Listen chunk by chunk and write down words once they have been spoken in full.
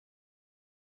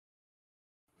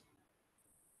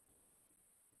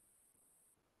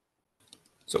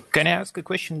So can I ask a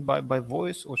question by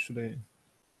voice, or should I?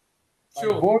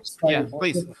 Sure. Voice, Yeah,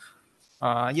 please.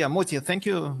 Yeah, Moti, thank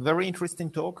you. Very interesting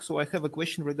talk. So I have a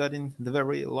question regarding the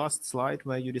very last slide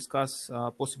where you discuss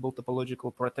possible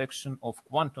topological protection of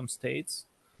quantum states.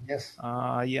 Yes.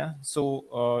 Yeah.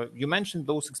 So you mentioned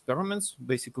those experiments,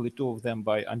 basically two of them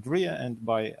by Andrea and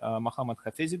by Mohammad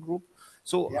Hafezi group.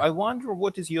 So Yeah. I wonder,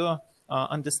 what is your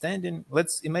understanding?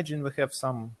 Let's imagine we have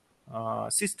some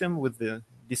system with the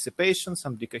dissipation,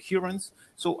 some decoherence.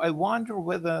 So I wonder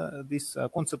whether these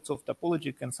concepts of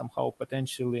topology can somehow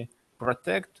potentially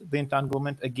protect the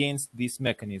entanglement against these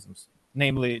mechanisms,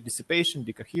 namely dissipation,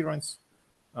 decoherence,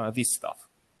 this stuff.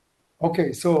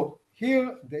 Okay, so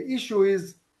here the issue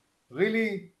is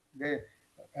really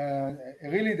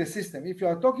the system. If you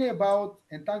are talking about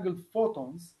entangled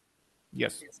photons,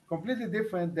 yes, it's completely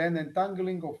different than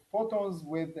entangling of photons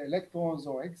with electrons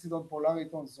or exciton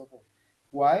polarities and so forth.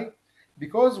 Why?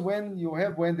 Because when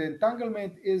the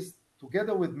entanglement is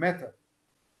together with matter,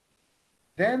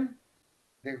 then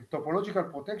the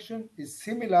topological protection is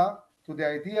similar to the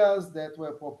ideas that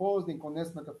were proposed in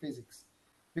condensed matter physics,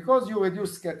 because you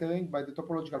reduce scattering by the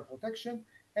topological protection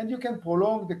and you can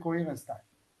prolong the coherence time.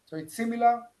 So it's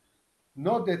similar,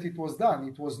 not that it was done,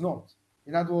 it was not.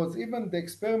 In other words, even the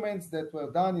experiments that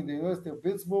were done in the University of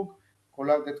Pittsburgh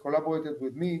that collaborated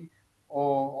with me,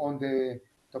 or on the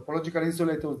topological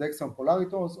insulators, the external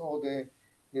polaritons, or the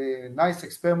nice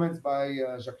experiments by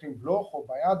Jacqueline Bloch or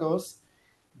by others,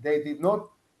 they did not,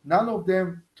 none of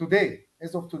them today,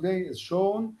 as of today, is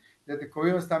shown that the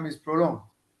coherence time is prolonged.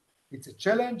 It's a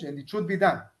challenge and it should be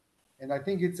done. And I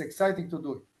think it's exciting to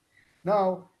do it.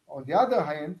 Now, on the other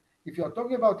hand, if you are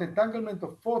talking about entanglement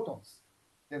of photons,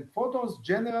 then photons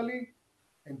generally,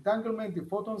 entanglement of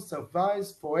photons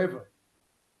survives forever.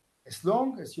 As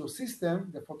long as your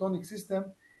system, the photonic system,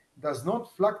 does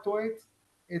not fluctuate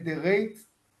at the rate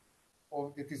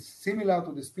of, that is similar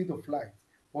to the speed of light,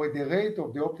 or at the rate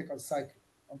of the optical cycle,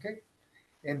 okay?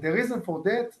 And the reason for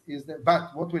that is that,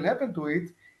 but what will happen to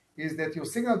it is that your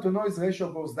signal to noise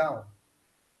ratio goes down.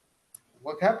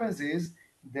 What happens is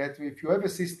that if you have a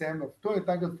system of two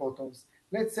entangled photons,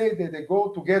 let's say that they go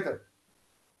together,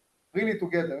 really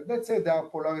together, let's say they are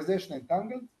polarization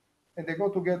entangled, and they go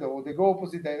together, or they go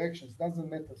opposite directions, doesn't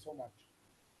matter so much,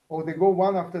 or they go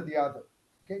one after the other,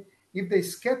 okay? If they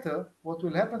scatter, what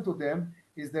will happen to them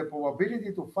is the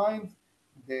probability to find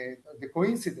the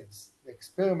coincidence, the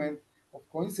experiment of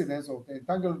coincidence of the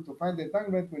entanglement, to find the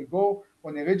entanglement will go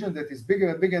on a region that is bigger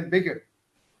and bigger and bigger.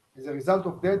 As a result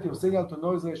of that, your signal to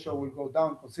noise ratio will go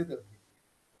down considerably.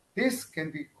 This can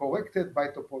be corrected by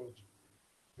topology.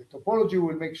 The topology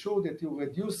will make sure that you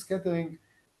reduce scattering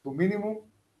to minimum.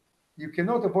 You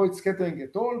cannot avoid scattering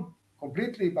at all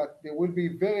completely, but there will be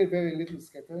very, very little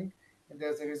scattering. And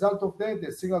as a result of that,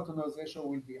 the signal to noise ratio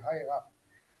will be higher up.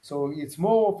 So it's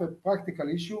more of a practical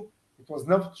issue. It was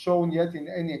not shown yet in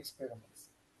any experiments,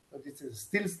 but it's a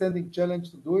still standing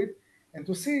challenge to do it and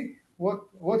to see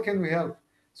what can we help.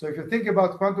 So if you think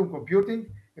about quantum computing,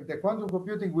 if the quantum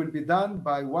computing will be done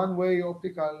by one-way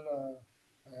optical,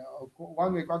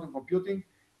 one-way quantum computing,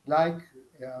 like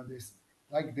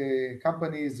the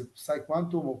companies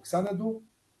PsiQuantum or Xanadu,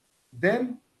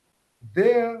 then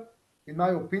there, in my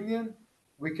opinion,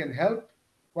 we can help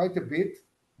quite a bit,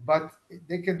 but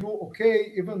they can do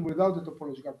okay even without the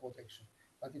topological protection.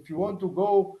 But if you want to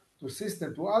go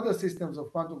to other systems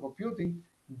of quantum computing,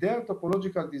 their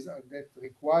topological design that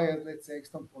require, let's say,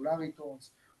 external polaritons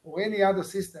or any other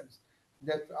systems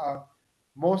that are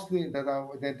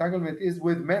the entanglement is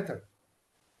with matter,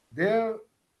 there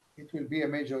it will be a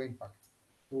major impact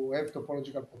to have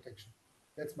topological protection.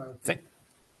 That's my opinion.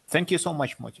 Thank you so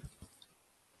much, Moti.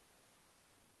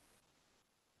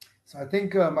 So I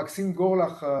think Maxim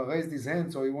Gorlach raised his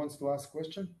hand, so he wants to ask a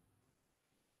question.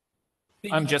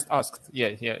 I'm just asked. Yeah,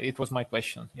 it was my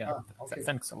question. Yeah, okay.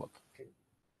 Thanks a lot. Okay.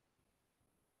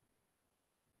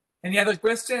 Any other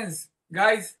questions,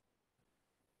 guys?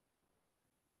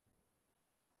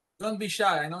 Don't be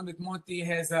shy. I know that Moti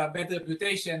has a bad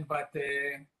reputation, but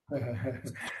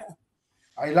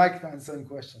I like answering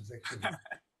questions,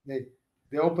 actually.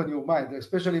 They open your mind,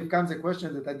 especially if it comes a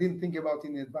question that I didn't think about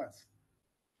in advance.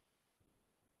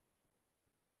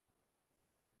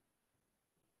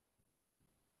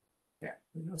 Yeah,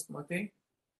 we lost Moti.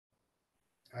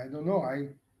 I don't know.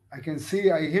 I can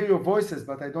see, I hear your voices,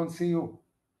 but I don't see you.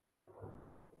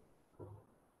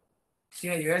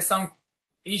 Yeah, you have some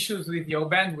issues with your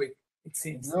bandwidth, it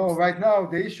seems. No, right now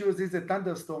the issue is a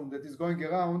thunderstorm that is going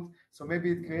around, so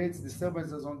maybe it creates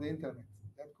disturbances on the internet.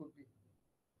 That could be.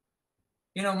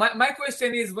 You know, my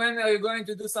question is, when are you going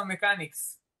to do some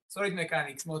mechanics, solid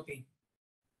mechanics, Moti?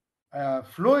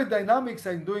 Fluid dynamics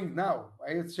I'm doing now.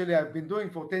 I've been doing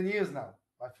for 10 years now.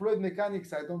 But fluid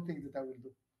mechanics, I don't think that I will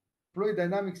do. Fluid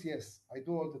dynamics, yes, I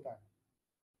do all the time.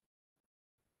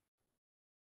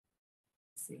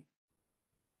 See.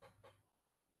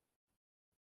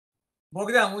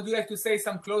 Bogdan, would you like to say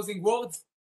some closing words?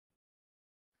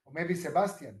 Or maybe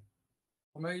Sebastian.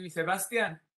 Or maybe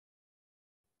Sebastian?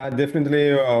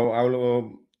 Definitely, I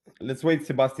will. Let's wait,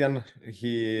 Sebastian.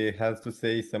 He has to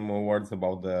say some more words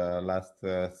about the last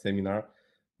seminar,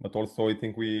 but also I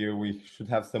think we should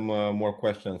have some more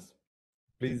questions.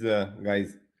 Please,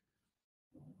 guys.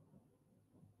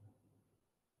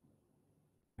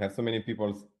 We have so many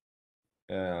people.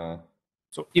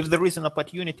 So if there is an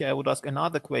opportunity, I would ask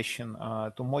another question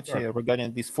to Moti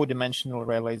regarding this four-dimensional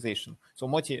realization. So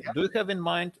Moti, do you have in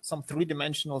mind some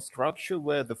three-dimensional structure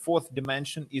where the fourth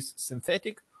dimension is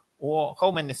synthetic, or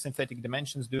how many synthetic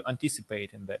dimensions do you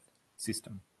anticipate in that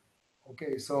system?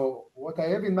 Okay, so what I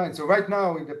have in mind, so right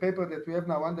now in the paper that we have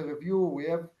now under review, we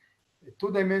have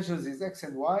two dimensions is X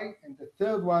and Y, and the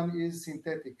third one is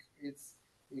synthetic.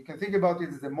 You can think about it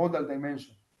as the modal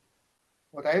dimension.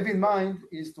 What I have in mind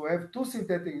is to have two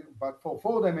synthetic, but for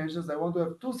 4 dimensions, I want to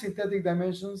have 2 synthetic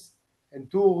dimensions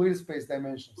and 2 real space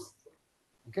dimensions.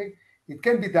 Okay, it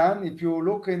can be done. If you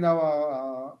look in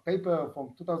our paper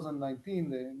from 2019,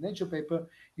 the Nature paper,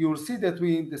 you will see that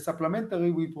in the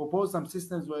supplementary, we propose some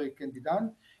systems where it can be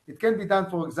done. It can be done,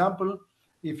 for example,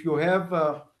 if you have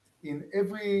in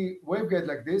every waveguide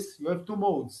like this, you have 2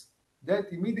 modes. That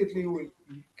immediately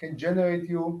can generate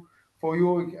for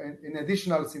you an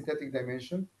additional synthetic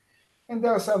dimension. And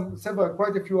there are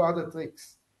quite a few other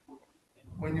tricks.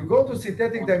 When you go to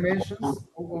synthetic dimensions,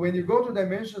 or when you go to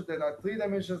dimensions that are 3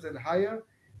 dimensions and higher,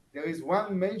 there is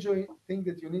one major thing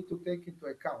that you need to take into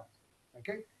account,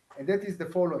 okay? And that is the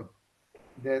following,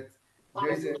 that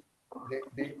there is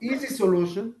the easy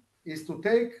solution is to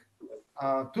take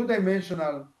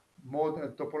 2-dimensional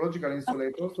topological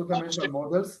insulators, 2-dimensional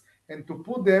models, and to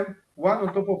put them one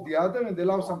on top of the other and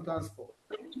allow some transport.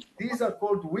 These are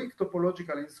called weak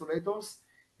topological insulators,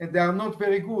 and they are not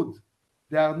very good.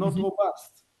 They are not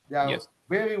robust. They are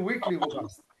very weakly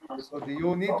robust. So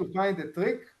you need to find a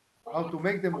trick how to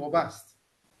make them robust.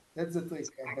 That's the trick.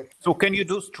 So can you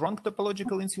do strong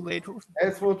topological insulators?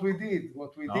 That's what we did.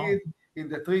 What we did in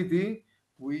the 3D,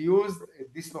 we used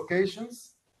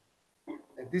dislocations,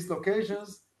 and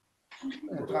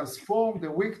transform the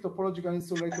weak topological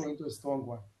insulator into a strong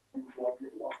one.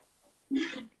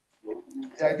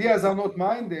 The ideas are not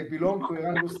mine, they belong to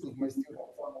Iran Lustig, my student.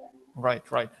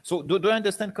 Right, right. So do I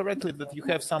understand correctly that you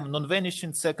have some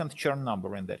non-vanishing second Chern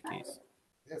number in that case?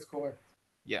 That's correct.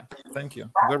 Yeah, thank you.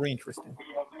 Very interesting.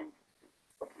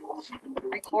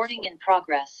 Recording in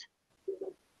progress.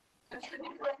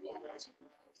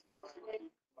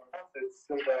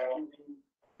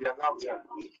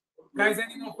 Guys,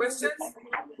 any more questions?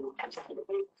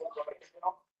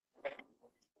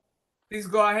 Please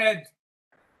go ahead.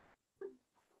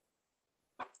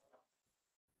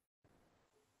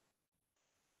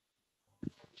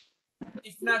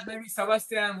 If not, maybe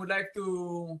Sebastian would like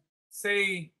to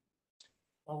say,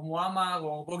 or Muammar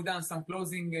or Bogdan, some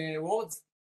closing words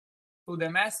to the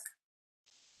mask.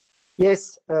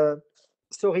 Yes,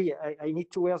 sorry, I need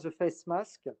to wear the face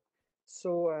mask.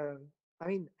 So, I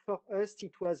mean, for us,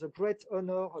 it was a great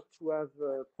honor to have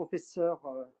Professor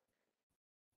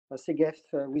Segev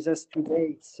with us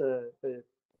today. It's a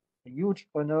huge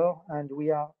honor, and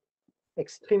we are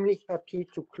extremely happy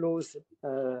to close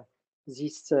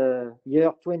this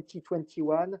year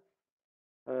 2021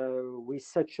 with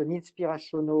such an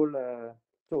inspirational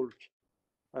talk.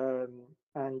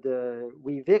 And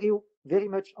we very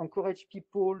much encourage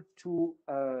people to,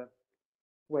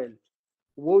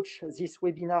 watch this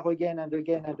webinar again and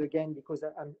again and again, because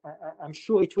I'm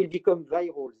sure it will become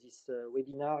viral, this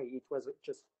webinar. It was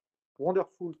just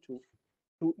wonderful to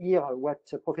hear what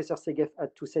Professor Segev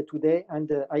had to say today.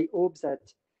 And I hope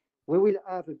that we will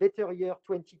have a better year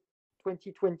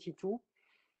 2022.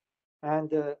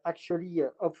 And actually,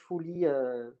 hopefully,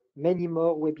 many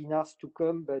more webinars to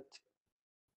come, but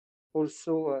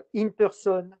also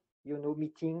in-person,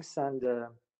 meetings and,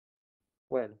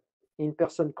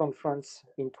 in-person conference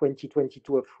in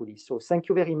 2022, hopefully. So thank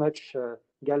you very much,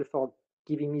 Gal, for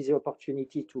giving me the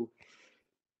opportunity to,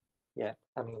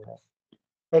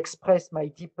 express my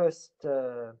deepest,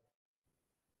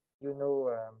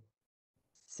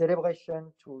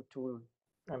 celebration to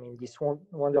this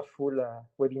wonderful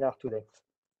webinar today.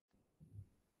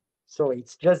 Sorry,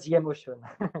 it's just the emotion.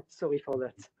 Sorry for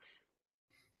that.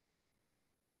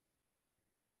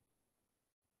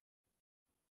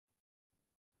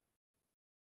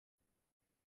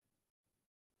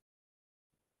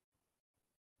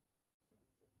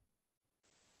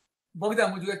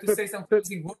 Bogdan, would you like to say some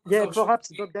closing words? Yeah, or should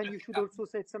perhaps we- Bogdan, you should also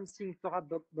say something. Perhaps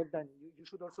Bogdan, you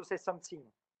should also say something.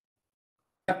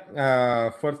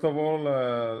 First of all,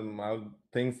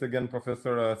 thanks again,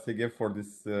 Professor Segev, for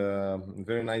this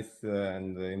very nice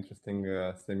and interesting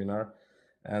seminar.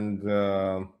 And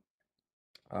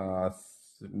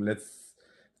let's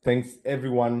thanks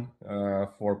everyone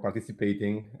for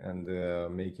participating and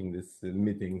making these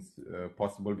meetings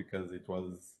possible, because it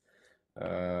was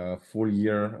a full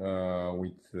year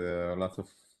with lots of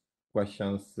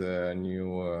questions,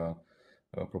 new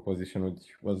proposition, which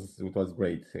was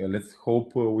great. Let's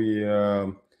hope we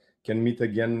can meet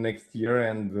again next year,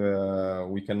 and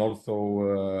we can also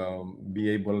will be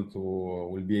able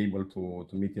to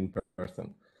meet in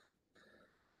person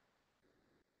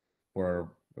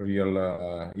for real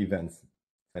events,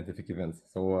 scientific events.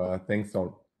 So thanks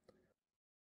all.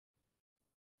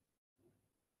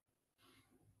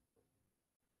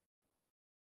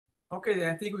 Okay,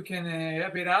 then I think we can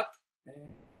wrap it up.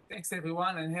 Thanks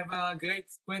everyone, and have a great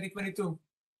 2022.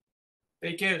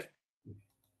 Take care.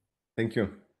 Thank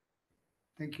you.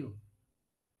 Thank you.